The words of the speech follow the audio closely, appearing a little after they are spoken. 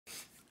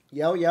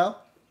Yo, yo.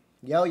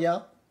 Yo,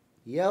 yo.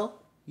 Yo,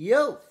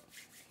 yo.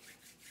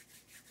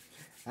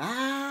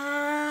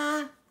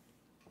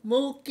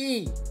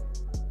 Mookie.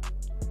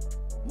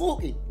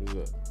 Mookie.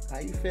 What's up? How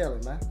you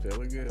feeling, man?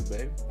 Feeling good,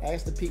 baby.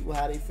 Ask the people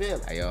how they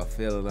feeling. How y'all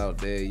feeling out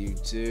there,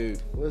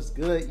 YouTube? What's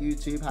good,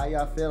 YouTube? How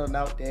y'all feeling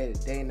out there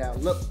today? Now,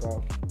 look,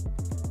 bro.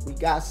 We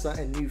got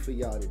something new for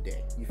y'all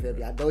today. You feel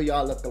me? I know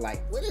y'all looking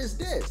like, what is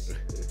this?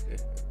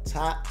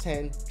 Top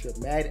 10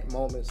 dramatic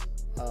moments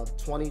of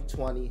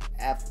 2020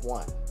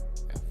 F1.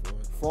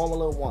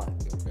 Formula One.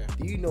 Okay.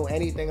 Do you know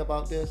anything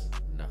about this?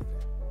 Nothing.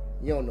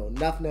 You don't know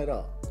nothing at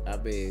all. I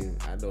mean,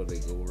 I know they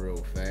go real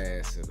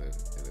fast and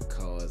the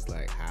cars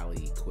like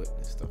highly equipped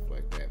and stuff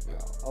like that.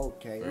 But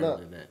Okay, further look,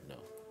 than that, no.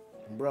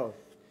 bro.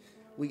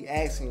 We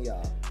asking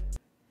y'all,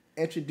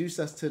 introduce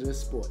us to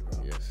this sport,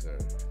 bro. Yes, sir.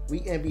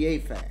 We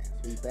NBA fans.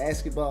 We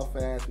basketball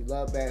fans. We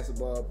love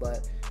basketball,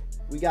 but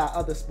we got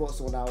other sports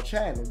on our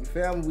channel. You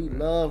feel me? We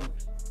love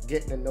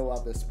getting to know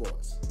other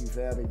sports. You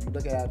feel me? If you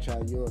look at our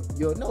channel,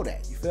 you'll know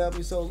that. You feel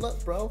me? So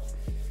look, bro.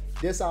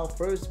 This our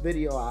first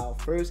video, our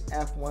first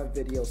F1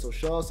 video. So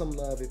show us some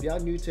love. If y'all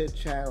new to the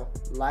channel,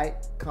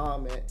 like,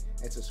 comment,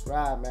 and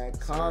subscribe, man.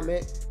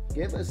 Comment.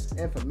 Give us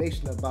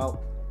information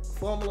about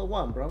Formula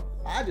One, bro.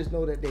 I just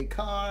know that they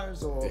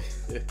cars or,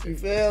 you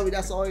feel me?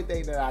 That's the only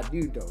thing that I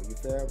do, though. You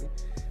feel me?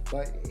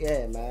 But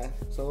yeah, man.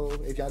 So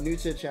if y'all new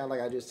to the channel,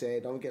 like I just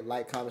said, don't forget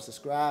like, comment,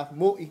 subscribe.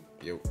 Mookie,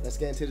 Yo. let's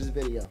get into this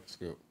video. Let's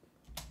go.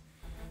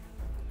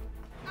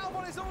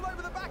 Albon is all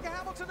over the back of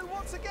Hamilton, who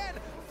once again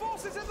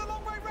forces in the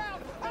long way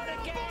round. And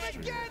Albon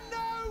again,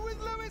 no, with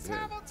Lewis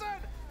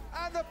Hamilton.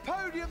 And the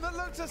podium that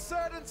looked a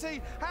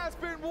certainty has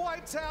been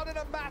wiped out in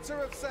a matter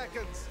of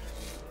seconds.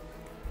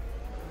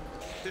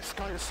 This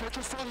guy is such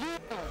a fun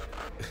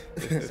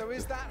leader. So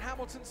is that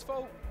Hamilton's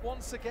fault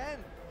once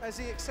again, as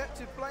he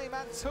accepted blame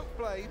and took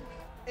blame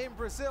in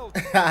Brazil?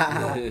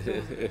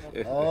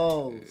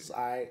 Oh,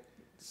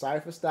 sorry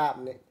for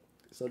stopping it.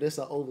 So this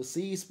an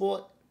overseas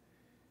sport?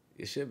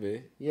 It should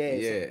be. Yeah,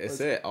 it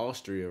said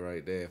Austria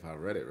right there if I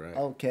read it right.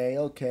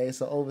 Okay.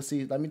 So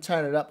overseas. Let me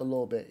turn it up a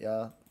little bit,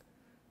 y'all.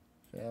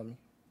 Feel me?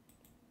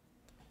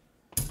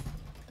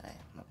 Damn,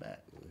 my bad.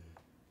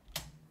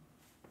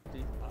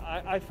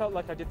 I felt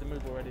like I did the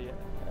move already.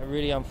 A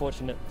really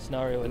unfortunate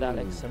scenario with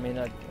Alex. I mean,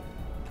 I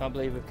can't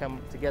believe we've come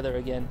together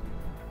again.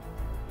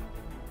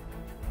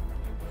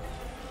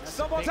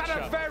 Someone's had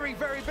a very,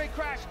 very big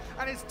crash,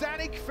 and it's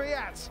Danny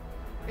Kvyat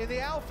in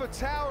the Alpha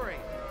Tauri.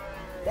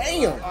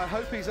 Damn! I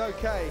hope he's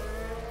okay.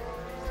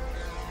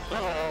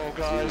 Oh,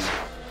 guys,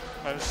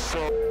 I'm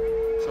so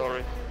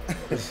sorry.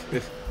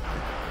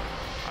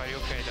 Are you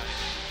okay, Danny?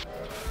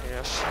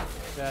 Yes.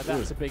 Yeah,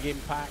 that's a big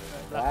impact.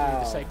 Luckily,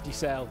 the safety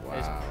cell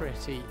is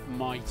pretty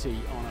mighty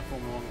on a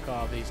Formula One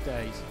car these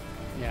days.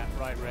 Yeah,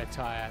 right rear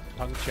tyre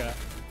puncture.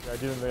 I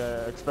didn't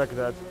expect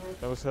that.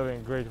 I was having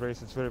a great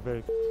race. It's very,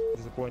 very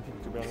disappointing,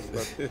 to be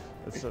honest,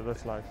 but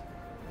that's life.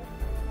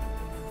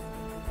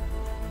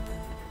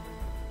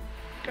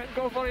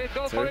 Go for it,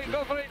 go for it,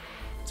 go for it.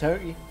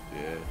 Turkey.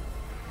 Yeah.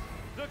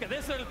 Look at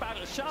this little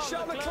battle. Charles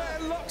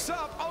Leclerc locks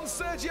up on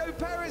Sergio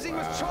Perez. He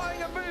was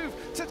trying a move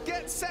to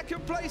get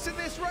second place in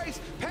this race.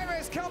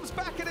 Perez comes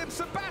back at him.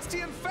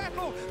 Sebastian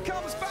Vettel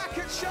comes back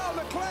at Charles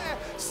Leclerc.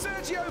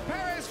 Sergio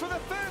Perez, for the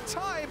third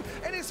time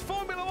in his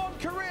Formula One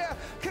career,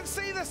 can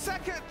see the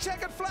second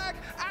checkered flag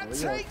and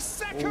takes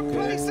second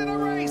place in a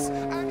race.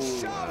 And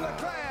Charles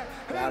Leclerc,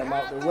 who Got him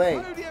out had the the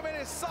way. podium in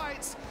his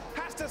sights,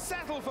 has to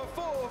settle for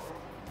fourth.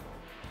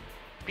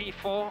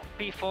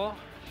 P4,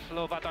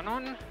 slow button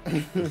on.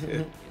 You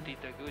did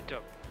a good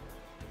job.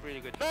 Really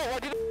good. No, I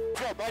didn't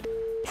job. I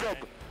didn't job.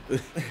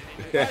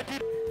 I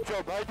didn't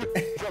job. I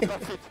didn't job.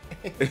 That's it.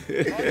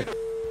 I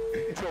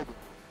didn't job.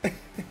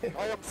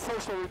 I am so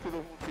sorry to the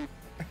whole team.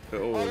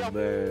 Oh, I am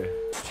man.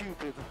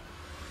 stupid.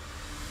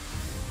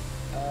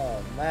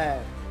 Oh,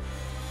 man.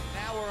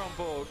 Now we're on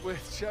board with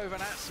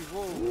Giovinazzi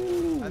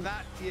Wall, and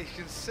that you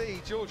can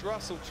see George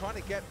Russell trying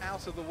to get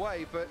out of the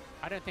way, but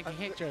I don't think he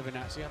hit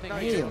Giovinazzi. I think no,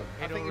 he he hit didn't.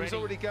 I think he was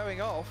already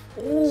going off.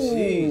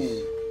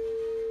 Jeez.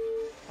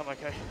 I'm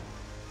okay.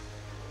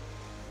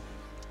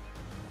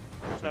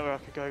 There's nowhere I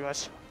could go,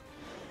 guys.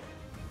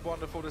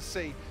 Wonderful to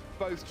see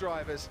both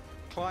drivers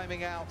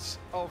climbing out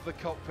of the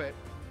cockpit.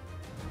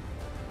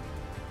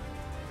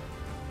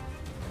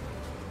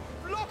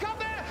 Look up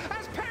there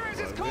as Perez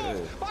is caught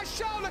by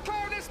Charles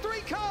Leclerc, and there's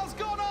 3 cars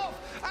gone off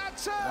at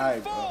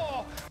turn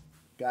 4.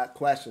 Got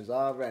questions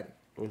already.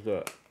 What's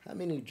up? How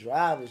many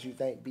drivers you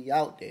think be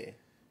out there?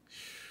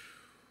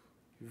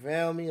 You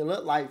feel me? It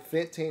look like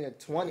 15 or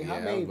 20. How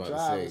many I was about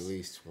drivers? to say at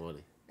least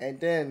 20. And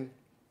then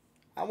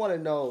I want to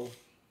know,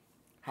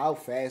 how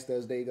fast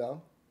does they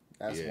go?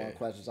 That's one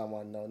question I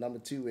want to know. Number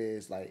 2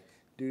 is, like,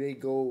 do they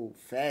go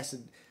faster?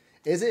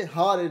 Is it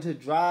harder to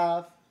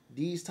drive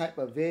these type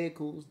of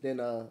vehicles than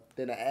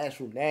an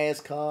actual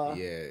NASCAR.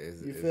 Yeah,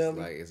 it's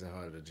like it's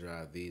harder to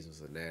drive these ones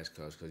than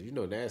NASCARs because you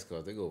know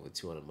NASCARs they go over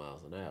 200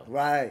 miles an hour.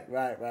 Right.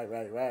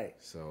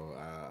 So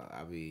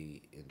I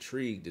be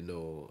intrigued to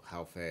know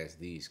how fast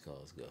these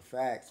cars go.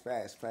 Facts.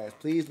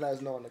 Please let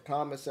us know in the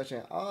comment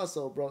section.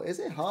 Also, bro, is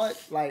it hard?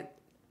 Like,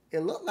 it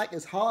look like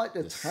it's hard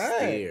to turn.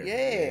 Steer,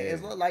 yeah,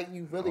 it look like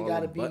you really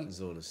gotta be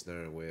buttons on the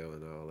steering wheel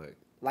and all that.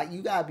 Like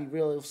you gotta be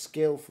real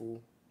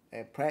skillful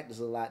and practice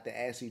a lot to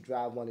actually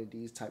drive one of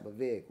these type of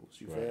vehicles.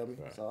 You feel me?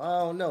 Right. So I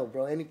don't know,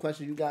 bro. Any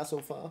questions you got so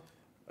far?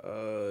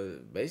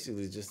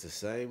 Basically just the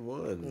same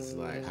ones.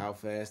 Like how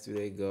fast do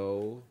they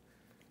go?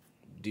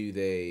 Do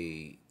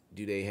they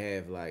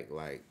have like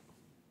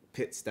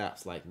pit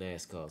stops like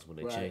NASCARs when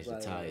they change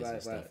the tires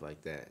and stuff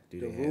like that?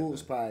 The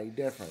rules probably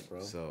different, bro.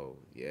 So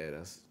yeah,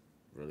 that's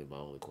really my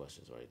only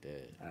questions right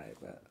there. All right,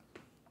 bro.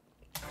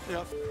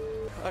 Yeah,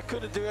 I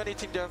couldn't do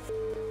anything there.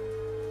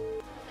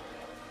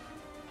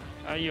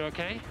 Are you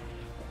okay?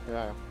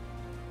 Yeah,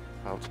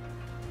 out.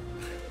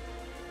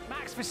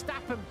 Max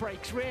Verstappen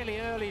brakes really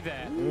early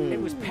there. It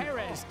was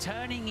Perez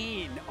turning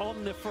in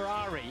on the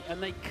Ferrari,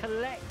 and they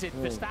collected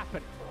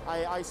Verstappen.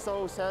 I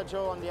saw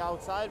Sergio on the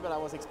outside, but I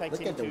was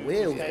expecting Look at the to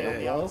wheels, stay on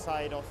the bro.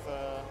 outside of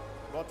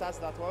Bottas,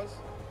 that was.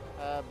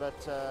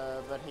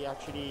 But he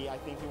actually, I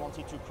think he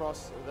wanted to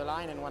cross the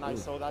line, and when I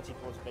saw that, it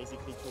was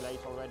basically too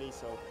late already.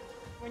 So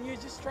when you're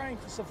just trying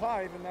to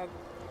survive, and that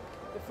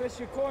the first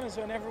few corners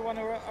when everyone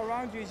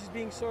around you is just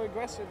being so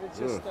aggressive, it's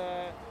just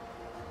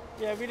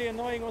yeah, really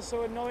annoying.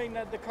 Also knowing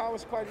that the car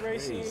was quite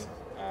racy.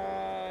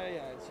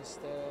 Yeah, it's just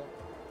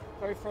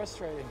very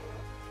frustrating.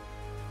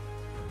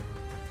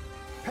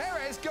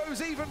 Perez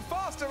goes even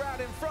faster out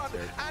in front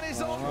and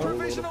is on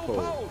provisional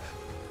pole.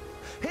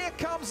 Here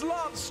comes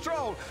Lance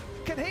Stroll.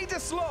 Can he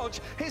dislodge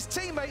his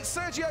teammate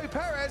Sergio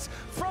Perez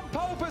from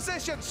pole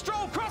position?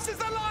 Stroll crosses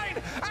the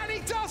line and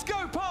he does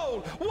go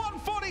pole.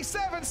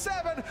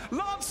 1:47.7.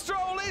 Lance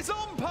Stroll is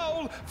on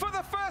pole for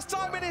the first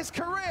time in his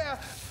career.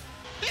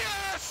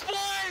 Yes,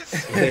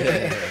 boys!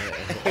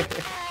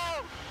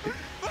 Oh,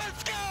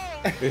 let's go!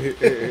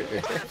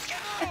 Let's go!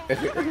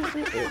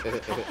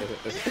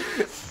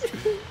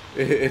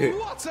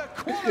 What a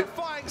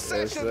qualifying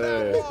session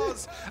that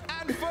was!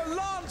 And for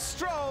Lance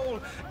Stroll,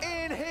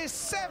 in his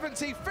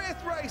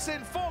 75th race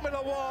in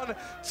Formula One,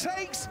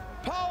 takes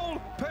pole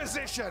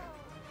position.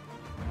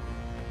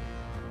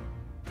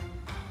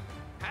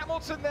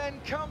 Hamilton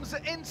then comes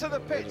into the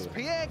pits.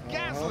 Pierre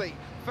Gasly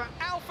for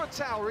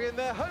AlphaTauri in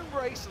their home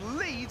race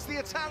leads the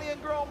Italian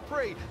Grand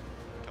Prix.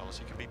 Carlos,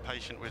 you can be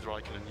patient with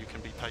Raikkonen, you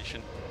can be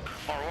patient.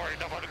 More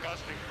worried about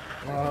Gasly.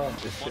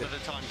 One at a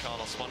time,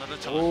 Carlos, one at a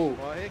time.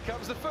 Well, here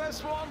comes the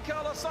first one.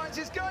 Carlos Sainz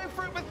is going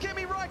for it with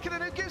Kimi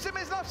Raikkonen, who gives him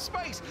enough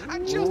space,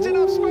 and just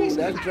enough space.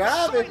 That's and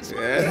driving.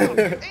 Sainz moves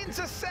up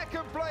into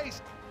second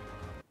place.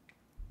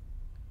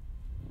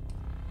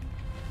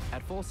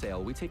 At Full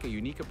Sail, we take a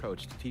unique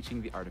approach to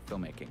teaching the art of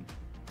filmmaking.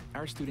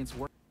 Our students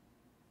work.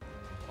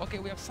 Okay,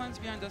 we have Sainz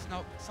behind us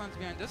now. Sainz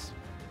behind us.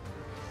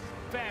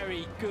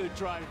 Very good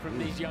driving from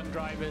these young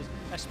drivers,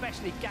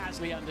 especially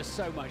Gasly under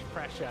so much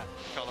pressure.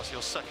 Carlos,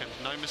 you're second,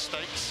 no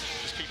mistakes,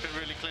 just keep it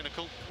really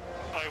clinical.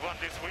 I want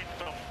this win,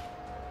 Tom.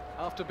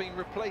 After being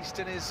replaced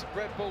in his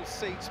Red Bull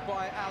seats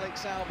by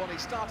Alex Albon, he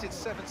started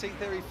 17th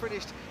there, he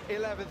finished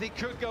 11th. He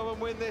could go and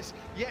win this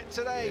yet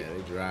today. Yeah,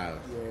 they drive.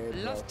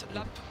 Yeah, Last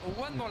lap,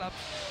 one more lap.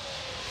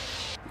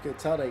 you can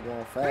tell they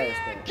going fast.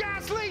 Pierre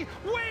Gasly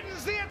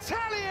wins the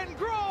Italian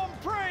Grand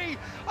Prix.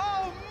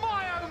 Oh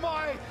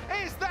my,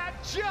 is that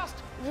just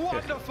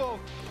wonderful?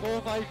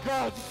 Oh my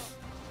God!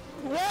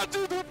 What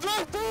did you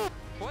just do?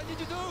 What did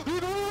you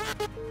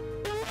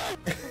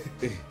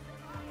do?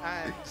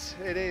 And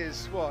it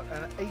is, what,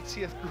 an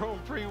 80th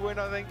Grand Prix win,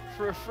 I think,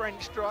 for a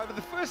French driver.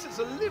 The first is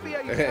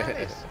Olivier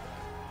Panis.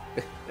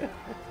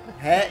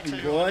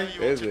 Happy boy.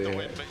 You wanted the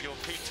win, but you're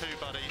P2,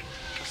 buddy.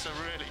 That's a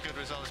really good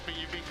result.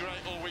 You've been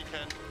great all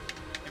weekend.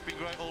 You've been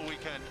great all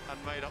weekend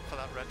and made up for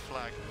that red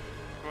flag.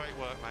 Great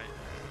work, mate.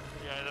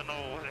 Yeah, I don't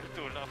know what to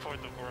do now for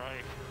the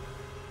cry.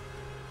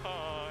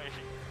 Oh,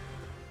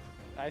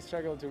 I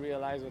struggle to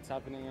realize what's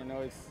happening. I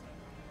know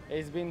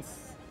it's been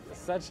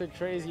such a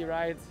crazy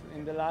ride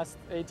in the last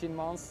 18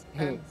 months.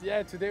 And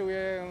yeah, today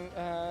we're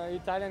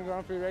Italian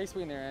Grand Prix race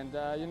winner.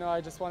 And you know,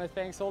 I just want to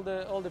thank all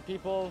the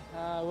people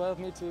who helped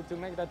me to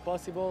make that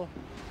possible.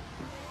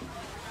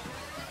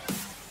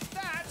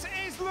 That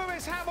is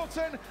Lewis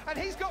Hamilton, and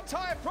he's got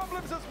tyre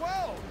problems as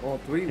well. On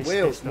 3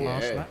 wheels. The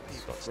last lap.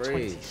 He's Got got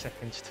 20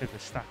 seconds to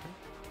Verstappen.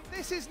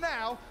 This is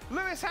now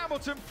Lewis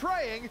Hamilton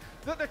praying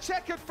that the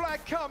checkered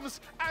flag comes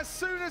as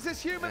soon as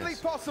is humanly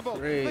possible.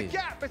 The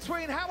gap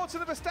between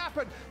Hamilton and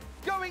Verstappen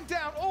going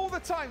down all the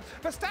time.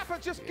 Verstappen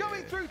just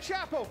going through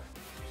Chapel.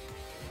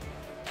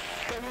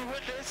 can we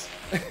win this?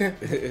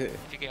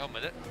 If you get on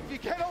with it. If you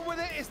get on with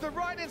it, it's the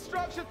right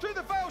instruction through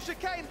the Vale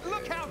chicane.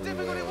 Look how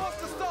difficult it was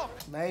to stop.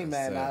 Main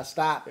man not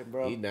stopping,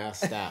 bro. He not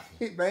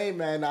stopping. Main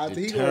man not.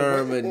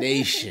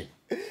 Determination.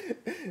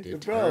 Determination.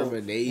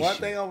 Bro, one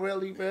thing I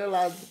really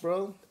realized,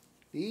 bro,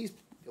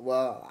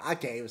 I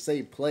can't even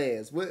say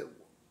players.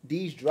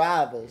 these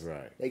drivers,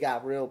 Right. they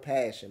got real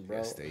passion, bro.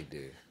 Yes, they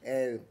do.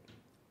 And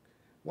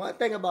one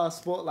thing about a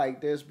sport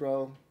like this,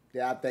 bro,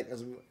 that I think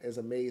is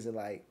amazing,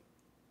 like,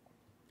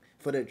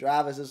 for the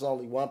drivers, there's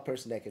only one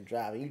person that can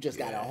drive. And you just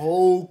got a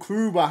whole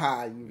crew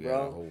behind you,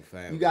 bro. A whole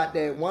family you got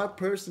that one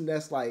person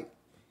that's like,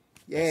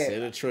 that's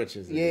in the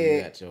trenches, and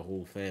you got your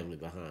whole family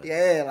behind.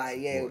 Yeah,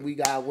 like, we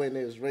got to win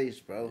this race,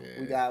 bro.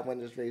 Yeah. We got to win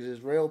this race.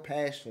 It's real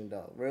passion,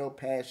 though. Real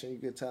passion. You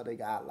can tell they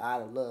got a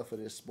lot of love for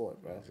this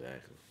sport, bro.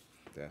 Exactly.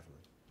 Definitely.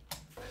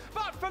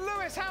 But for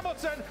Lewis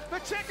Hamilton, the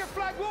checkered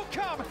flag will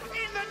come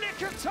in the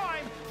nick of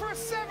time for a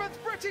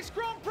 7th British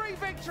Grand Prix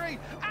victory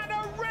and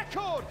a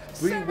record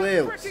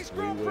 7th British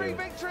Grand Prix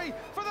victory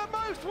for the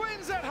most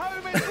wins at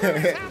home in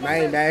Lewis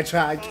Hamilton. Man,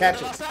 try and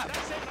catch it. That's it,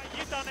 mate.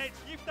 You've done it.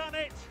 You've done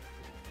it.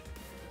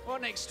 What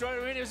an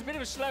extraordinary... It was a bit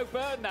of a slow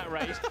burn, that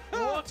race.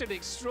 What an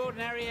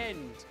extraordinary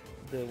end.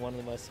 One of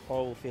the most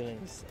horrible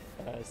feelings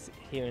is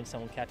hearing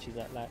someone catch you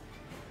that lap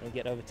and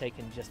get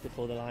overtaken just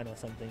before the line or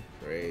something.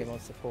 Crazy. On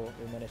support,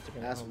 we managed to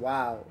bring That's it home.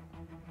 wild.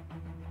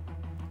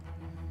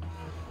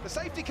 The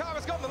safety car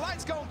has gone, the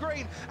light's gone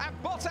green,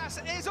 and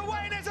Bottas is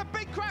away, and there's a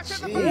big crash at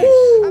the Jeez.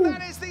 finish, and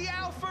that is the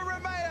Alfa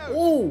Romeo.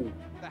 Ooh.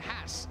 The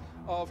Haas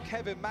of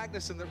Kevin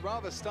Magnussen that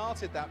rather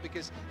started that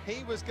because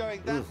he was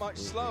going that much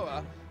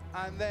slower,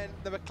 and then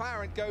the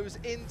McLaren goes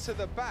into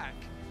the back.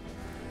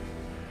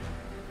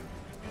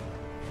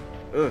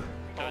 Oh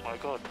my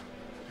God.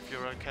 If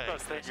you're okay.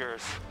 That's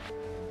dangerous.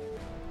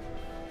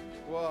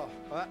 Whoa,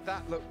 well,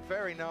 that looked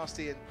very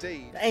nasty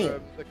indeed Damn.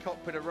 from the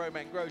cockpit of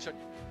Romain Grosjean.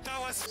 That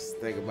was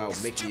Think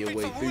about making your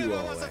way through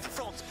all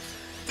that.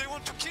 They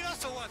want to kill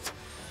us or what?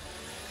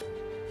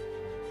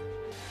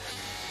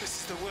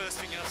 This is the worst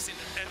thing I've seen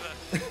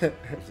ever.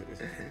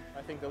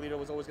 I think the leader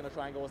was always going to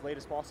try and go as late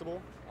as possible,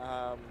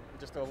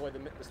 just to avoid the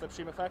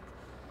slipstream effect.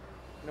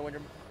 You know, when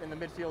you're in the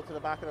midfield to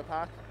the back of the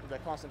pack, the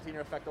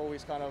Constantino effect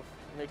always kind of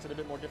makes it a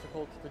bit more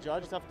difficult to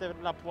judge. Just after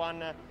lap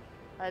 1,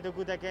 I had a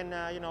good again,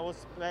 I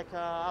was back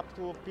up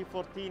to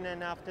P14,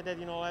 and after that,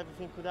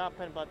 everything could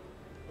happen, but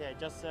yeah,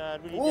 just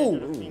really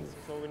dangerous things,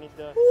 so we need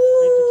to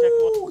check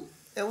what.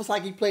 It was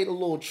like he played a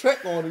little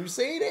trick on him. You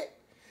seen it?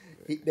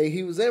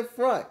 He was in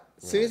front.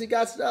 As soon as he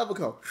got to the other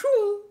car,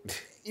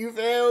 you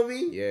feel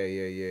me?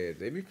 Yeah.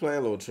 They be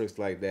playing little tricks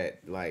like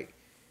that, like,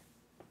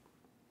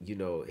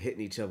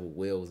 hitting each other with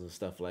wheels and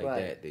stuff like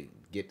that. They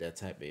get that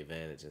type of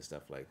advantage and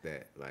stuff like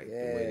that. Like the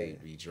way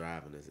they be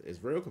driving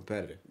is real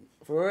competitive.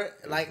 For it,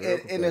 like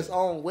in its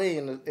own way,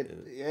 and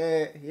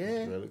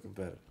It's really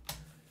competitive.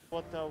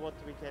 What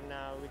we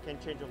can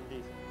change on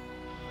this.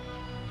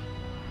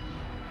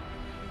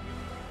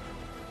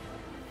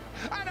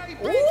 And a big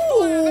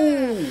fire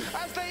there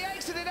as they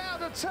exited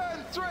out of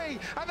turn 3,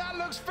 and that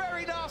looks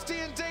very nasty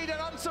indeed, and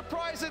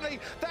unsurprisingly,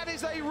 that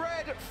is a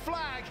red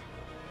flag.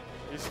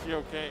 Is he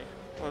okay?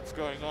 What's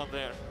going on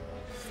there?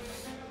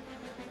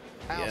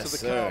 Out of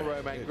the car,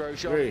 Romain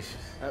Grosjean,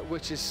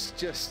 which is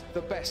just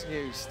the best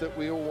news that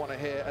we all want to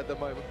hear at the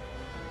moment.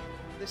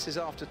 This is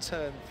after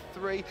turn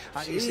 3,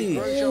 and you see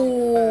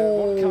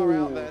Grosjean, one car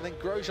out there, and then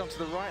Grosjean to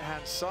the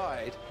right-hand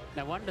side.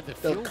 No wonder the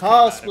fuel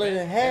car split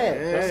in half.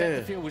 I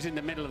said the fuel was in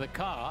the middle of the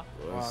car.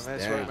 Wow,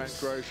 there's Romain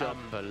Grosjean.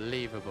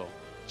 Unbelievable.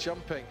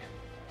 Jumping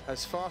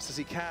as fast as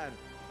he can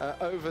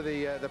over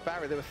the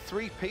barrier. There were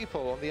 3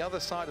 people on the other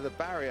side of the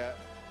barrier.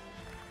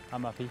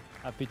 I'm happy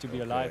to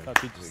be alive,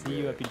 happy to see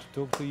you, happy to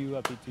talk to you,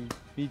 happy to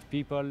meet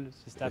people,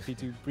 just happy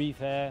to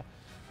breathe air,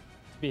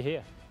 to be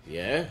here.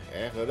 Yeah,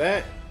 after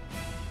that.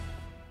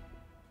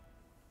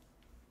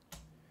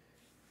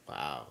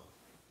 Wow.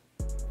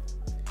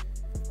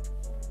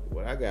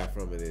 What I got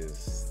from it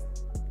is,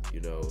 the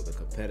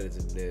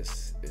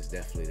competitiveness is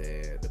definitely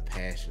there. The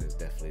passion is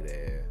definitely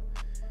there.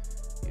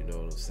 You know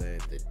what I'm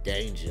saying? The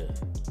danger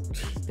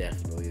is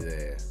definitely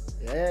there.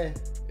 Yeah.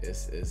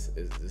 This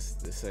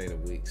ain't a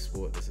weak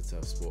sport. This is a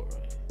tough sport,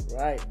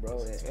 right? Right,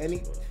 bro.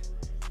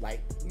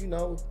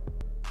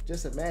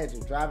 Just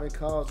imagine driving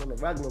cars on the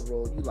regular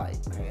road. You like,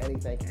 man,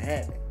 anything can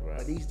happen. Right.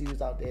 But these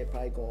dudes out there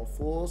probably going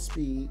full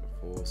speed.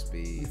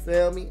 You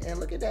feel me? And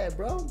look at that,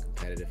 bro.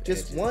 Competitive.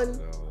 Just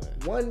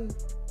one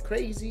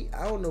crazy.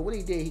 I don't know what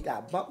he did. He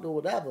got bumped or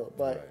whatever,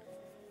 but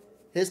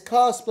his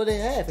car split in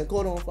half and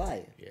caught on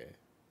fire. Yeah.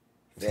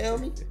 Feel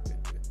me?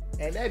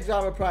 And that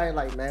driver probably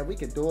like, man, we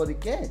can do it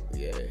again.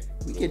 Yeah.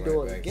 We can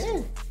do it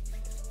again.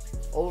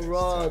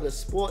 Overall, the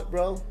sport,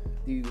 bro.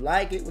 Do you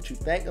like it? What you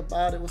think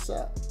about it? What's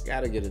up?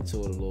 Gotta get into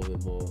it a little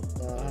bit more.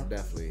 I'm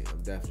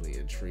definitely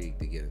intrigued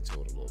to get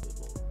into it a little bit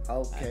more.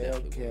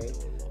 Okay.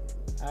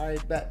 All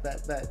right,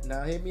 bet.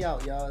 Now hit me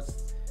out, y'all.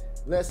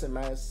 Listen,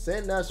 man,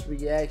 send us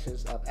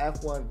reactions of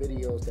F1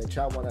 videos that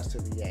y'all want us to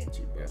react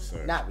to, bro. Yes,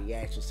 sir. Not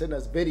reactions. Send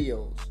us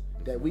videos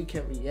that we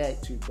can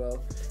react to,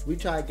 bro. We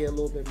try to get a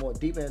little bit more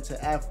deep into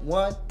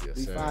F1. Yes,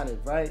 we sir. find it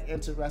very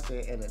interesting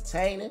and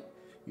entertaining.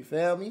 You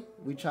feel me?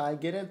 We try and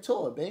get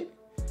into it, baby.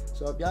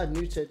 So if y'all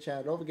new to the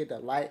channel, don't forget to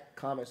like,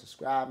 comment,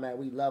 subscribe, man.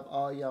 We love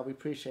all y'all. We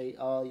appreciate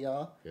all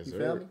y'all. Yes, you sir.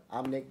 feel me?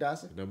 I'm Nick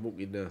Dunson. And I'm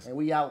Mookie Dunson. And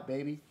we out,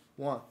 baby.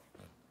 1.